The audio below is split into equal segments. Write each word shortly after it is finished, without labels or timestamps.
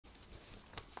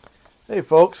Hey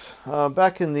folks,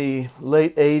 back in the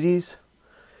late 80s,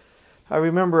 I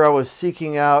remember I was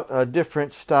seeking out a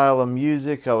different style of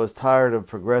music. I was tired of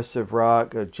progressive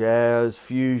rock, jazz,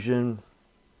 fusion,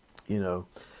 you know,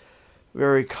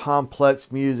 very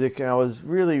complex music, and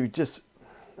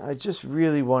I just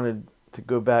really wanted to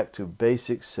go back to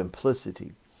basic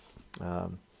simplicity.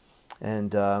 Um,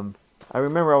 and I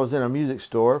remember I was in a music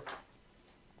store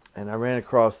and I ran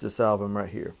across this album right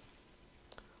here,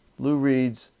 Lou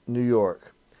Reed's New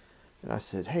York. And I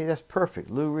said, hey, that's perfect,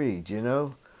 Lou Reed, you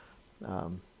know.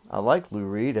 I like Lou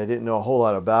Reed. I didn't know a whole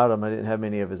lot about him. I didn't have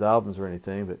many of his albums or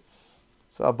anything, but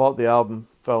so I bought the album,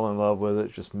 fell in love with it.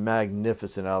 It's just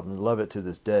magnificent album. Love it to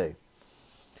this day.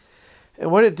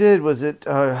 And what it did was it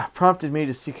prompted me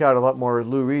to seek out a lot more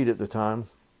Lou Reed at the time,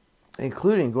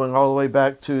 including going all the way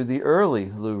back to the early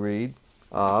Lou Reed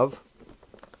of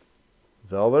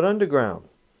Velvet Underground.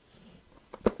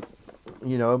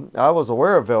 You know, I was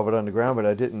aware of Velvet Underground, but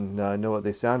I didn't know what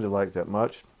they sounded like that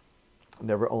much.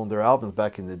 Never owned their albums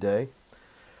back in the day.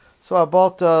 So I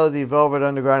bought the Velvet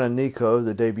Underground and Nico,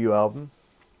 the debut album.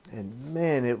 And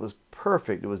man, it was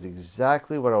perfect. It was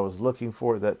exactly what I was looking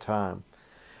for at that time.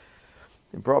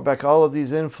 It brought back all of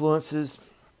these influences.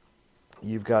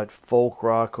 You've got folk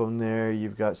rock on there.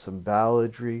 You've got some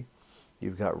balladry.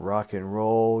 You've got rock and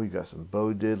roll. You've got some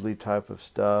Bo Diddley type of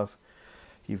stuff.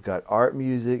 You've got art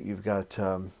music. You've got,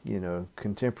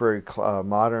 contemporary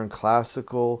modern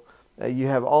classical. You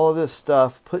have all of this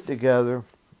stuff put together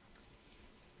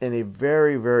in a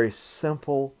very, very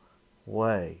simple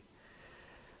way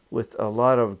with a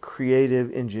lot of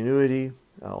creative ingenuity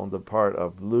on the part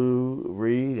of Lou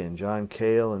Reed and John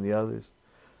Cale and the others.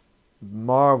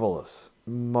 Marvelous,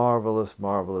 marvelous,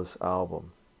 marvelous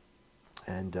album.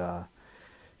 And,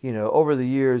 over the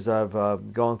years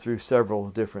I've gone through several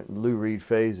different Lou Reed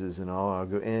phases and all. I'll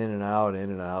go in and out,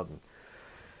 in and out.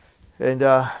 And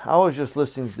I was just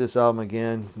listening to this album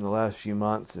again in the last few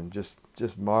months and just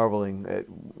marveling at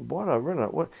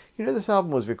this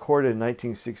album was recorded in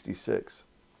 1966.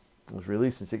 It was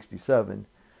released in 67.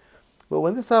 But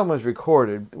when this album was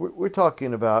recorded, we're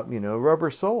talking about, Rubber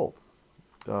Soul,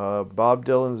 Bob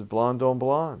Dylan's Blonde on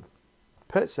Blonde,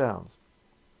 Pet Sounds.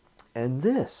 And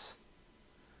this,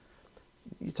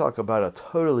 you talk about a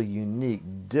totally unique,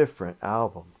 different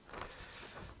album.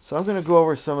 So I'm going to go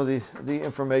over some of the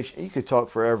information. You could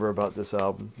talk forever about this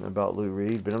album, about Lou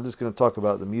Reed, but I'm just going to talk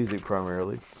about the music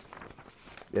primarily.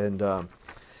 And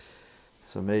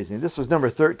it's amazing. This was number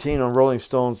 13 on Rolling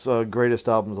Stone's greatest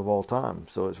albums of all time,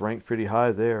 so it's ranked pretty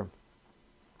high there.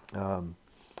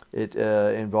 It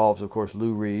involves, of course,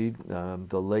 Lou Reed,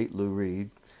 the late Lou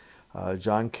Reed,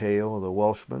 John Cale, the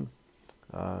Welshman,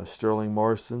 Sterling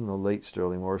Morrison, the late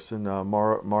Sterling Morrison,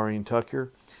 Maureen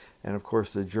Tucker, and of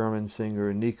course the German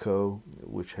singer Nico,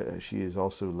 which she is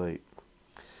also late.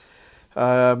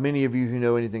 Many of you who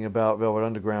know anything about Velvet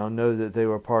Underground know that they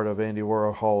were part of Andy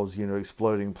Warhol's,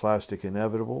 Exploding Plastic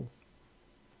Inevitable,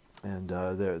 and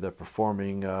they're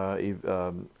performing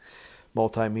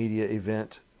multimedia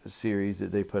event series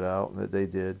that they put out that they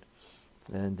did.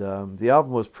 And the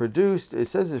album was produced. It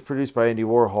says it's produced by Andy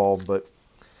Warhol, but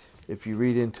if you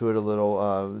read into it a little,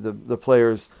 the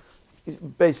players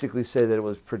basically say that it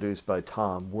was produced by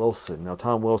Tom Wilson. Now,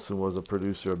 Tom Wilson was a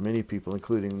producer of many people,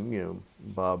 including,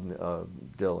 Bob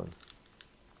Dylan.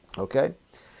 Okay?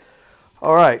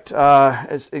 All right.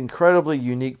 It's incredibly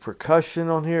unique percussion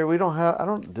on here.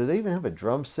 Do they even have a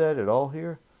drum set at all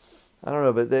here? I don't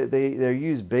know, but they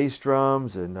use bass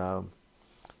drums and,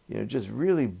 just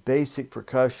really basic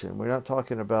percussion. We're not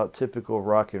talking about typical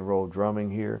rock and roll drumming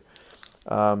here.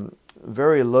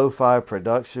 Very lo-fi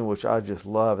production, which I just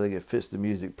love. I think it fits the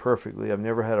music perfectly. I've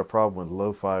never had a problem with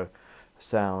lo-fi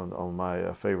sound on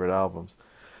my favorite albums.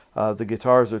 The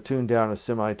guitars are tuned down a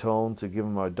semitone to give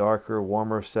them a darker,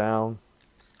 warmer sound,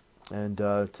 and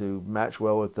to match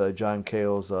well with John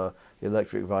Cale's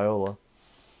electric viola.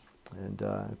 And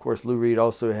of course, Lou Reed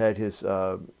also had his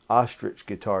ostrich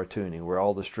guitar tuning, where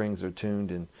all the strings are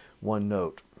tuned in one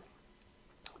note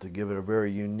to give it a very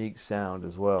unique sound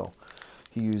as well.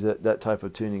 He used that type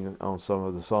of tuning on some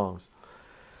of the songs.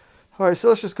 All right, so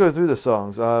let's just go through the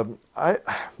songs.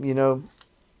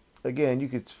 Again, you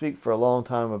could speak for a long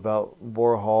time about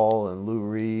Warhol and Lou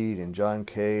Reed and John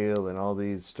Cale and all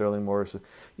these, Sterling Morrison.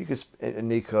 And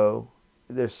Nico.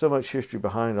 There's so much history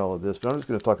behind all of this, but I'm just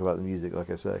going to talk about the music, like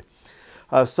I say.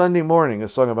 Sunday Morning, a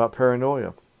song about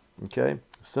paranoia. Okay,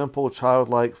 simple,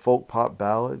 childlike folk pop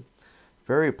ballad.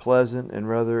 Very pleasant and a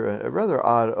rather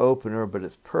odd opener, but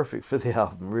it's perfect for the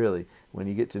album, really. When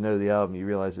you get to know the album, you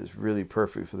realize it's really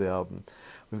perfect for the album.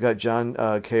 We've got John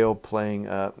Cale playing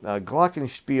a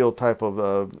glockenspiel type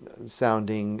of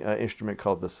sounding instrument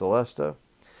called the celesta,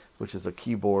 which is a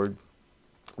keyboard,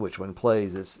 which when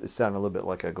plays, it sounds a little bit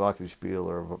like a glockenspiel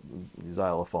or a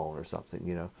xylophone or something,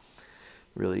 you know.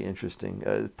 Really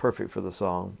interesting. Perfect for the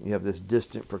song. You have this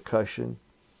distant percussion,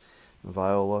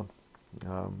 viola,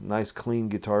 nice clean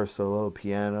guitar solo,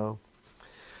 piano.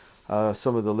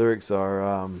 Some of the lyrics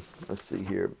are, let's see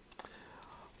here.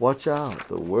 Watch out,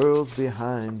 the world's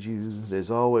behind you.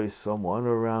 There's always someone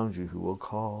around you who will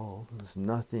call. There's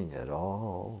nothing at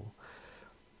all.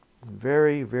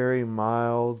 Very, very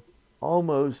mild,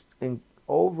 almost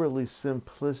overly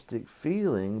simplistic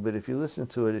feeling, but if you listen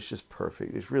to it, it's just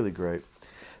perfect. It's really great.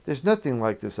 There's nothing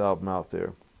like this album out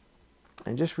there.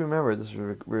 And just remember, this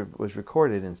was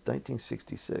recorded in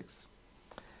 1966.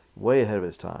 Way ahead of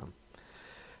its time.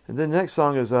 And the next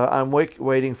song is I'm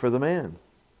Waiting for the Man,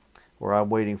 or I'm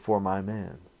Waiting for My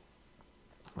Man.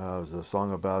 It was a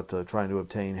song about trying to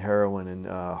obtain heroin in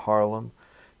Harlem,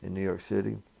 in New York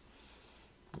City.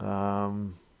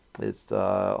 It's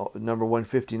number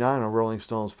 159 on Rolling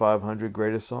Stone's 500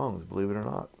 Greatest Songs, believe it or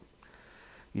not.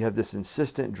 You have this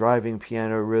insistent driving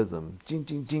piano rhythm, ding,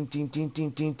 ding, ding, ding, ding,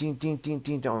 ding, ding, ding, ding, ding,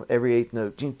 ding, on every eighth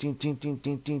note, ding, ding, ding, ding,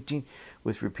 ding, ding, ding,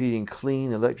 with repeating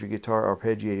clean electric guitar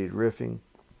arpeggiated riffing.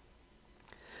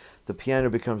 The piano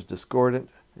becomes discordant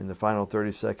in the final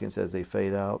 30 seconds as they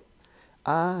fade out.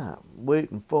 I'm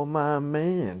waiting for my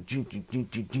man.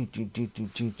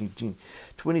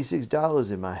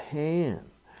 $26 in my hand.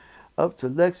 Up to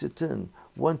Lexington,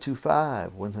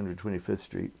 125, 125th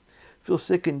Street. Feel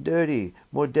sick and dirty,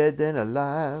 more dead than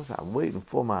alive. I'm waiting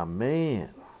for my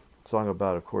man. Song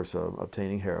about, of course,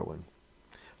 obtaining heroin.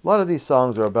 A lot of these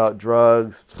songs are about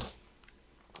drugs,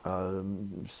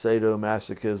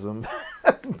 sadomasochism,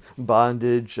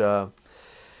 bondage,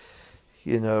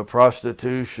 you know,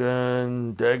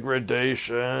 prostitution,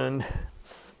 degradation.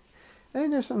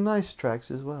 And there's some nice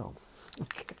tracks as well.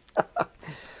 All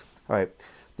right.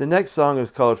 The next song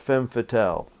is called Femme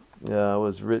Fatale. It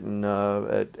was written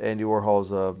at Andy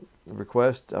Warhol's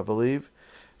request, I believe.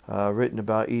 Written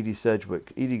about Edie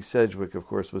Sedgwick. Edie Sedgwick, of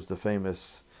course, was the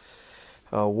famous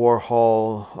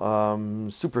Warhol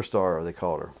superstar, they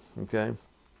called her. Okay.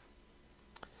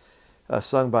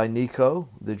 Sung by Nico,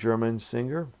 the German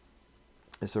singer.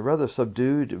 It's a rather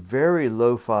subdued, very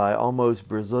lo-fi, almost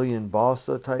Brazilian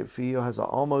bossa type feel. Has an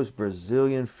almost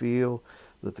Brazilian feel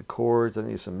with the chords. I think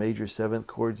there's some major seventh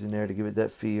chords in there to give it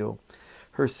that feel.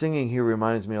 Her singing here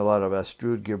reminds me a lot of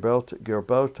Astrud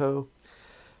Gilberto.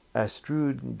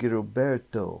 Astrud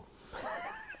Gilberto.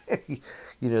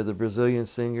 You know, the Brazilian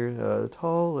singer,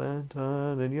 tall and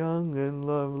tan and young and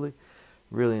lovely.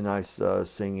 Really nice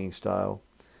singing style.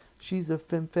 She's a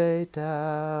femme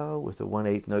fatale with a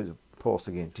 1/8 note pulse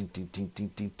again. Ting, ting, ting,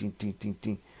 ting, ting, ting, ting, ting,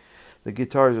 ting. The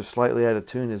guitars are slightly out of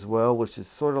tune as well, which is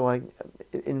sort of like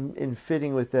in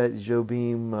fitting with that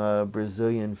Jobim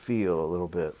Brazilian feel a little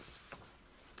bit.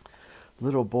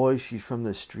 Little boy, she's from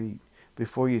the street.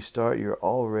 Before you start, you're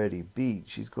already beat.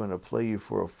 She's going to play you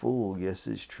for a fool. Yes,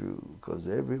 it's true, because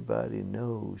everybody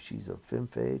knows she's a femme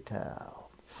fatale.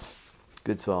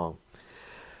 Good song.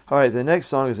 All right, the next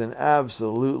song is an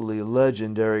absolutely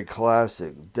legendary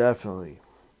classic, definitely.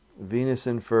 Venus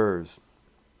in Furs.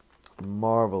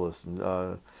 Marvelous.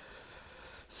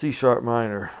 C-sharp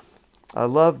minor. I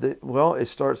love that. Well, it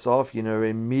starts off, you know,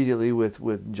 immediately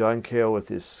with John Cale with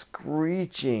his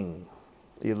screeching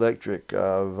electric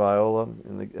viola,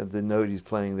 and the note he's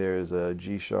playing there is a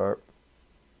G sharp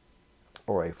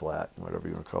or A flat, whatever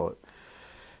you want to call it.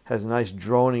 Has a nice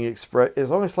droning express.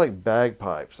 It's almost like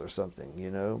bagpipes or something,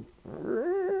 you know.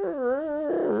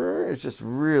 It's just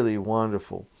really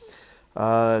wonderful.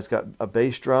 It's got a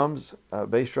bass drum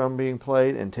being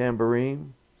played, and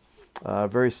tambourine.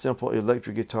 Very simple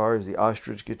electric guitar is the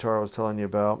ostrich guitar I was telling you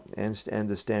about, and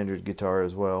the standard guitar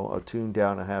as well, a tune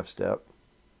down a half step.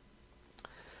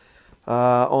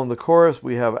 On the chorus,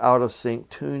 we have out of sync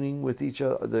tuning with each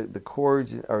other. The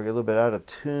chords are a little bit out of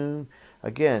tune.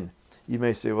 Again, you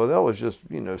may say, well, that was just,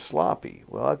 you know, sloppy.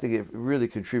 Well, I think it really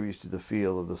contributes to the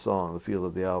feel of the song, the feel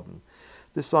of the album.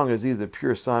 This song is either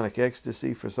pure sonic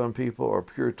ecstasy for some people or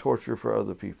pure torture for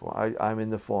other people. I'm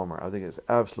in the former. I think it's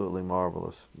absolutely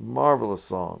marvelous. Marvelous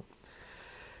song.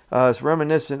 It's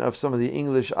reminiscent of some of the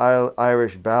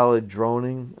English-Irish ballad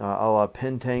droning, a la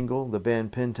Pentangle, the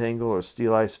band Pentangle or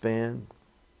Steel Eye Span,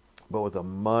 but with a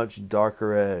much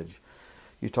darker edge.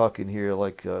 You're talking here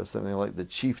like something like the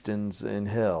Chieftains in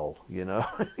Hell, you know.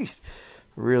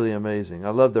 Really amazing.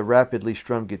 I love the rapidly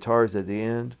strummed guitars at the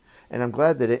end, and I'm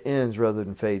glad that it ends rather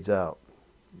than fades out.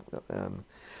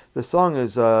 The song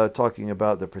is talking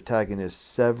about the protagonist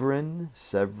Severin,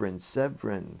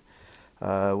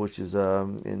 which is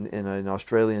in an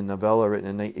Australian novella written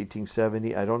in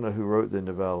 1870. I don't know who wrote the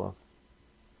novella,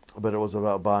 but it was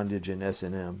about bondage and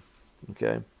S&M.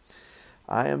 Okay.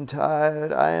 I am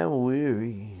tired, I am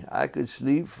weary, I could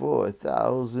sleep for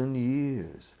 1,000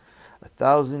 years,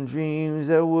 1,000 dreams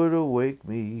that would awake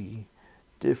me,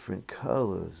 different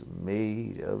colors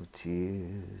made of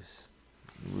tears.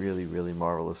 Really, really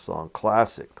marvelous song,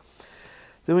 classic.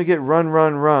 Then we get Run,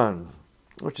 Run, Run,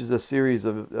 which is a series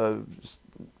of,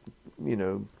 you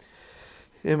know,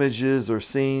 images or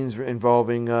scenes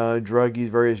involving druggies,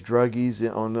 various druggies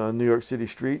on New York City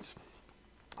streets.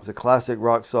 It's a classic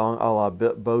rock song a la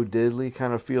Bo Diddley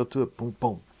kind of feel to it. Boom,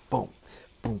 boom, boom,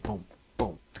 boom, boom,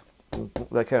 boom, boom, boom.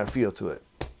 That kind of feel to it.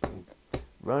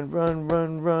 Run, run,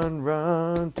 run, run,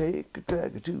 run, take a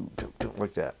drag or two,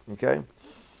 like that, okay?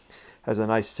 Has a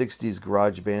nice 60s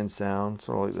garage band sound,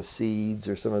 sort of like the Seeds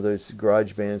or some of those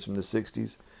garage bands from the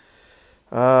 60s.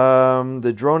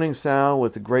 The droning sound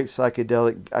with the great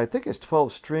psychedelic, I think it's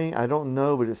 12 string, I don't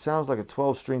know, but it sounds like a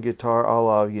 12 string guitar a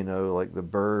la, you know, like the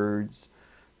Byrds,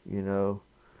 you know,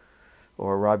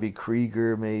 or Robbie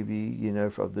Krieger maybe, you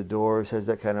know, of the Doors, has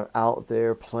that kind of out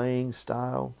there playing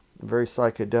style, very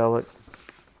psychedelic.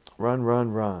 Run,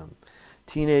 run, run.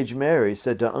 Teenage Mary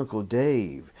said to Uncle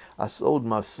Dave, I sold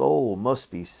my soul,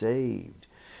 must be saved.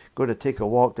 Going to take a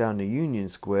walk down to Union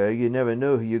Square, you never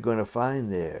know who you're going to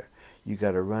find there. You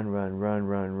got to run, run, run,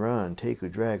 run, run, take a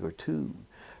drag or two.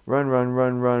 Run, run,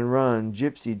 run, run, run,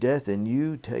 gypsy death and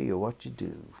you, tell you what you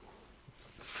do.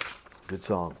 Good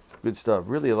song, good stuff,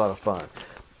 really a lot of fun.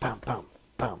 Pum, pum,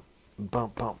 pum, pum,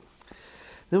 pum.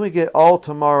 Then we get All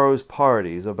Tomorrow's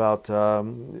Parties, about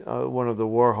one of the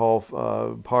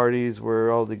Warhol parties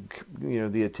where all the, you know,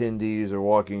 the attendees are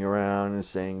walking around and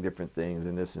saying different things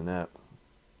and this and that.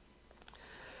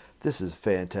 This is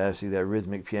fantastic, that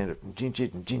rhythmic piano.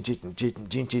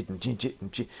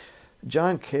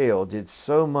 John Cale did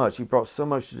so much, he brought so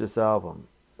much to this album.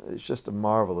 It's just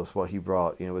marvelous what he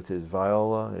brought, you know, with his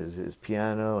viola, his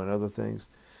piano and other things.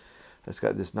 It's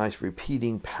got this nice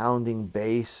repeating, pounding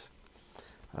bass.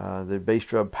 The bass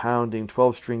drum pounding,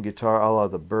 12-string guitar a la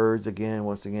the Byrds again.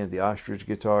 Once again, the ostrich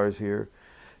guitars here.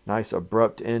 Nice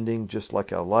abrupt ending, just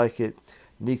like I like it.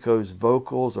 Nico's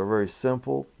vocals are very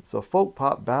simple. It's a folk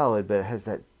pop ballad, but it has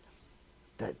that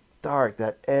dark,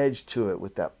 that edge to it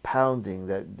with that pounding,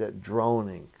 that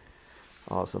droning.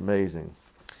 Oh, it's amazing.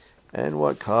 And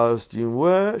what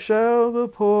costume shall the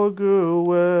poor girl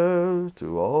wear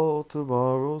to all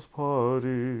tomorrow's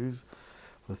parties?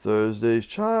 For Thursday's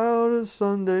child and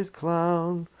Sunday's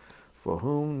clown, for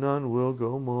whom none will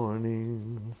go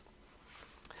mourning.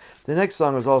 The next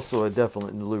song is also a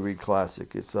definite Lou Reed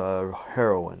classic. It's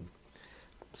Heroin.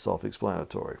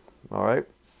 Self-explanatory. All right.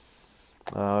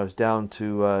 It's down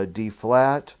to D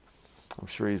flat. I'm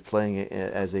sure he's playing it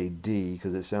as a D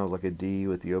because it sounds like a D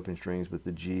with the open strings with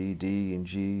the G, D, and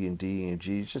G, and D, and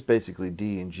G. It's just basically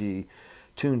D and G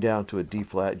tuned down to a D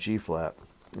flat, G flat.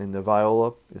 And the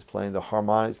viola is playing the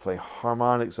harmonics, play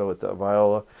harmonics with the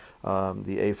viola,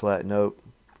 the A flat note,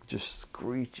 just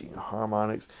screeching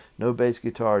harmonics. No bass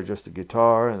guitar, just the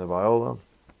guitar and the viola.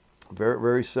 Very,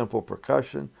 very simple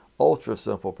percussion, ultra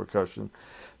simple percussion.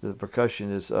 The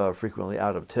percussion is frequently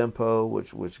out of tempo,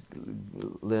 which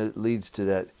leads to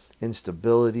that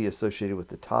instability associated with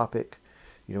the topic.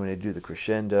 You know, when they do the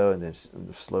crescendo and then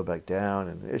slow back down,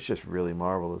 and it's just really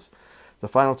marvelous. The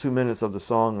final 2 minutes of the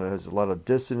song has a lot of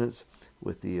dissonance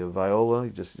with the viola,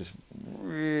 just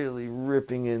really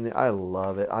ripping in. I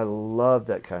love it. I love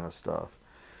that kind of stuff.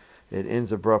 It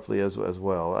ends abruptly as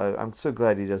well. I'm so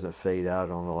glad he doesn't fade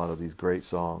out on a lot of these great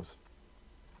songs.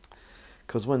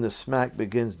 Because when the smack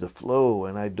begins to flow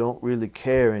and I don't really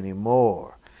care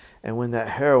anymore, and when that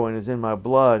heroin is in my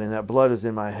blood and that blood is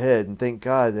in my head, and thank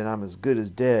God that I'm as good as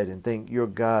dead, and thank your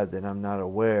God that I'm not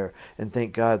aware, and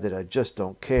thank God that I just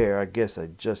don't care, I guess I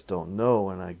just don't know,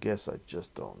 and I guess I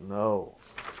just don't know.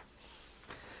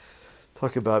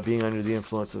 Talk about being under the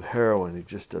influence of heroin, he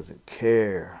just doesn't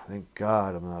care. Thank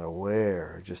God I'm not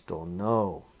aware, I just don't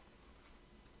know.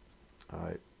 All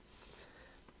right.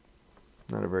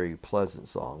 Not a very pleasant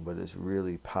song, but it's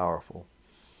really powerful.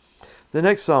 The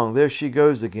next song, There She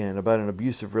Goes Again, about an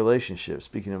abusive relationship.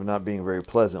 Speaking of not being very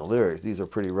pleasant lyrics, these are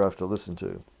pretty rough to listen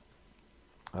to.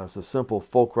 It's a simple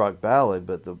folk rock ballad,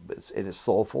 but it is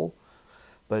soulful,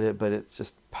 but it's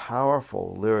just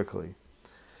powerful lyrically.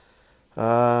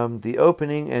 The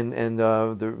opening and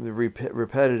the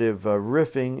repetitive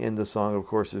riffing in the song, of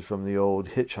course, is from the old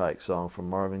Hitchhike song from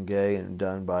Marvin Gaye and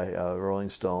done by Rolling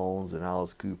Stones and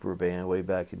Alice Cooper band way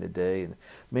back in the day, and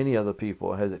many other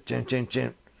people. It has a chin chin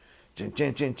chin, chin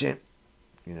chin chin chin,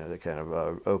 you know, that kind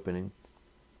of opening.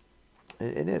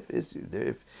 And if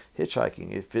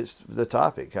hitchhiking, it fits the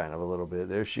topic kind of a little bit.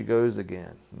 There she goes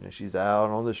again. You know, she's out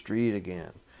on the street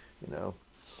again. You know.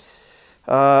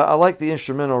 I like the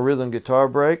instrumental rhythm guitar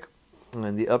break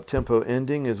and the up-tempo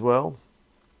ending as well.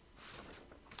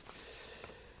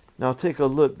 Now take a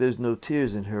look, there's no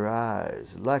tears in her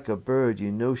eyes. Like a bird,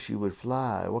 you know she would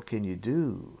fly. What can you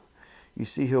do? You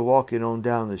see her walking on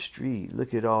down the street.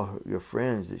 Look at all your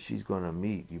friends that she's going to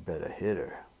meet. You better hit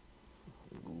her.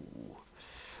 Ooh.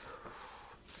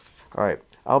 All right,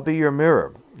 I'll Be Your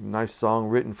Mirror. Nice song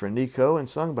written for Nico and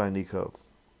sung by Nico.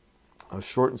 A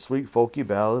short and sweet folky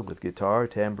ballad with guitar,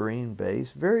 tambourine,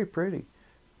 bass. Very pretty.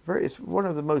 It's one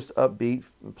of the most upbeat,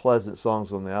 pleasant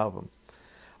songs on the album.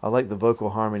 I like the vocal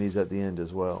harmonies at the end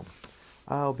as well.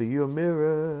 I'll be your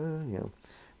mirror. You know,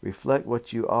 reflect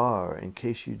what you are in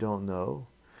case you don't know.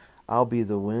 I'll be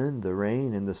the wind, the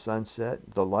rain, and the sunset,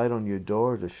 the light on your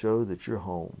door to show that you're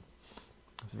home.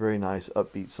 It's a very nice,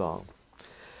 upbeat song.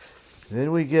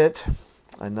 Then we get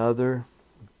another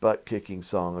butt-kicking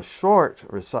song, a short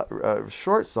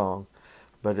song,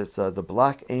 but it's the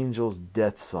Black Angels'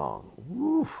 Death Song.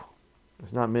 Woo.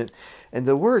 It's not meant, and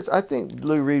the words, I think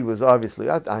Lou Reed was obviously,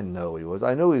 I know he was.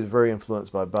 I know he was very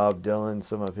influenced by Bob Dylan,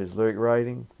 some of his lyric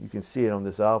writing. You can see it on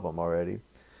this album already.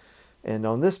 And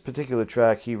on this particular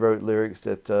track, he wrote lyrics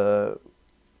that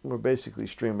were basically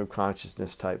stream of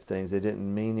consciousness type things. They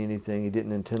didn't mean anything. He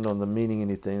didn't intend on them meaning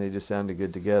anything. They just sounded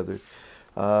good together.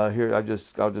 Here,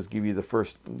 I'll just give you the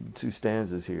first two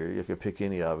stanzas here. You could pick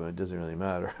any of them. It doesn't really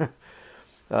matter.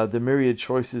 The myriad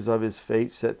choices of his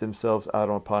fate set themselves out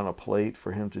upon a plate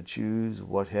for him to choose.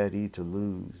 What had he to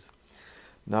lose?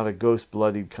 Not a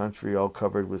ghost-bloodied country all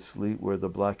covered with sleep where the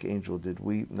black angel did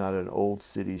weep. Not an old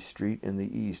city street in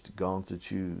the east gone to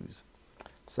choose.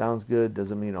 Sounds good.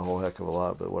 Doesn't mean a whole heck of a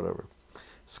lot, but whatever.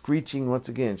 Screeching, once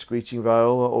again, screeching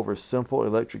viola over simple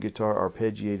electric guitar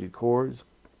arpeggiated chords.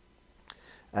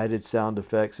 Added sound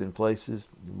effects in places.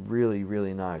 Really,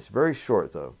 really nice. Very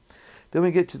short, though. Then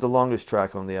we get to the longest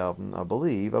track on the album, I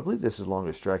believe. I believe this is the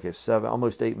longest track. It's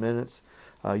almost 8 minutes.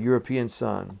 European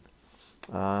Sun.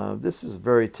 This is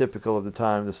very typical of the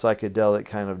time, the psychedelic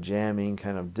kind of jamming,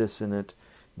 kind of dissonant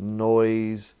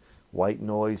noise, white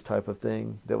noise type of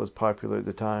thing that was popular at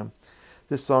the time.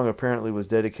 This song apparently was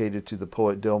dedicated to the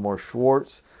poet Delmore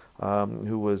Schwartz,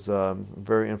 who was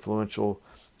very influential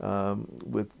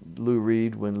with Lou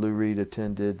Reed when Lou Reed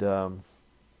attended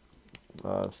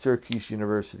Syracuse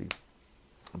University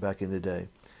back in the day.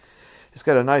 It's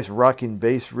got a nice rocking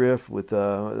bass riff with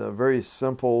a very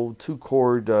simple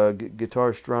two-chord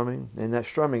guitar strumming, and that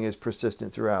strumming is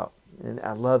persistent throughout. And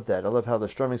I love that. I love how the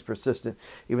strumming is persistent,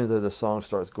 even though the song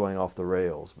starts going off the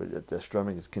rails. But the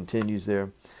strumming continues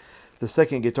there. The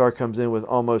second guitar comes in with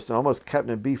almost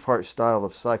Captain Beefheart style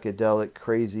of psychedelic,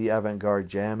 crazy, avant-garde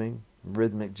jamming,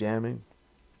 rhythmic jamming.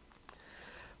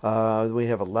 We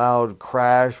have a loud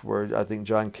crash where I think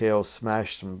John Cale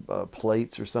smashed some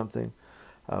plates or something.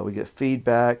 We get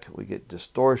feedback, we get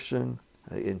distortion,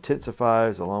 it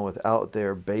intensifies along with out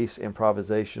there bass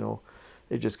improvisational.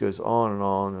 It just goes on and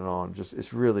on and on.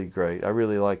 It's really great. I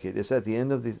really like it. It's at the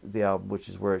end of the album, which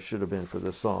is where it should have been for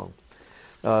this song.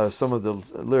 Some of the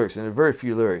lyrics, and there are very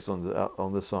few lyrics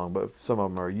on this song, but some of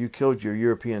them are: you killed your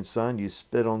European son, you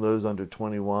spit on those under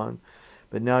 21,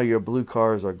 but now your blue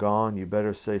cars are gone, you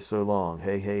better say so long.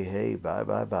 Hey, hey, hey, bye,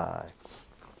 bye, bye.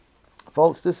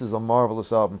 Folks, this is a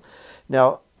marvelous album.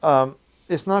 Now,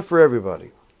 it's not for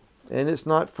everybody, and it's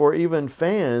not for even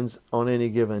fans on any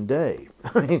given day.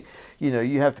 I mean, you know,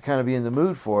 you have to kind of be in the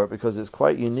mood for it because it's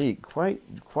quite unique, quite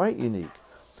unique.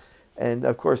 And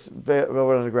of course,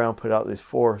 Velvet Underground put out these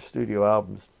 4 studio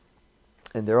albums,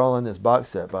 and they're all in this box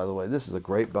set, by the way. This is a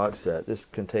great box set. This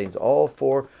contains all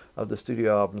 4 of the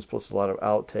studio albums, plus a lot of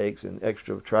outtakes and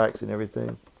extra tracks and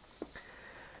everything.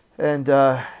 And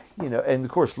you know, and of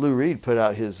course, Lou Reed put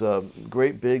out his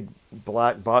great big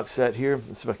black box set here.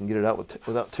 Let's see if I can get it out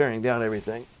without tearing down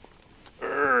everything.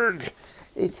 Urgh,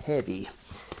 it's heavy.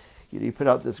 He put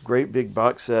out this great big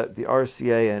box set, the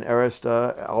RCA and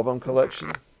Arista album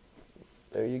collection.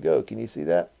 There you go. Can you see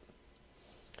that?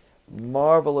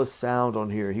 Marvelous sound on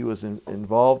here. He was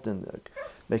involved in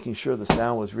making sure the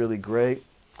sound was really great.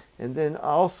 And then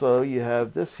also you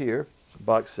have this here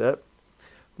box set,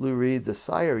 Lou Reed, The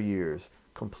Sire Years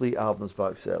complete albums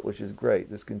box set, which is great.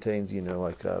 This contains, you know,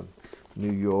 like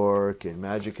New York and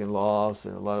Magic and Lost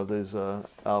and a lot of those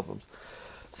albums.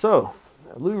 So,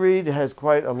 Lou Reed has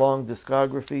quite a long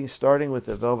discography, starting with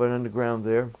the Velvet Underground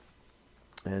there.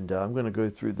 And I'm going to go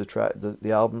through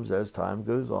the albums as time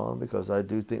goes on, because I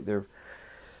do think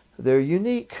they're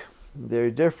unique,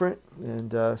 they're different,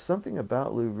 and something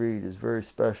about Lou Reed is very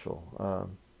special.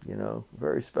 You know,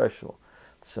 very special.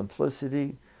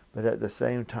 Simplicity, but at the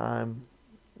same time,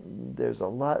 there's a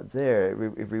lot there.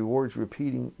 It rewards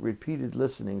repeated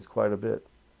listenings quite a bit.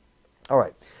 All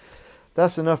right.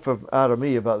 That's enough out of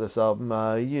me about this album.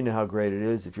 You know how great it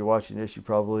is. If you're watching this, you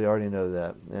probably already know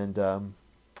that. And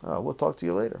we'll talk to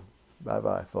you later.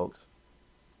 Bye-bye, folks.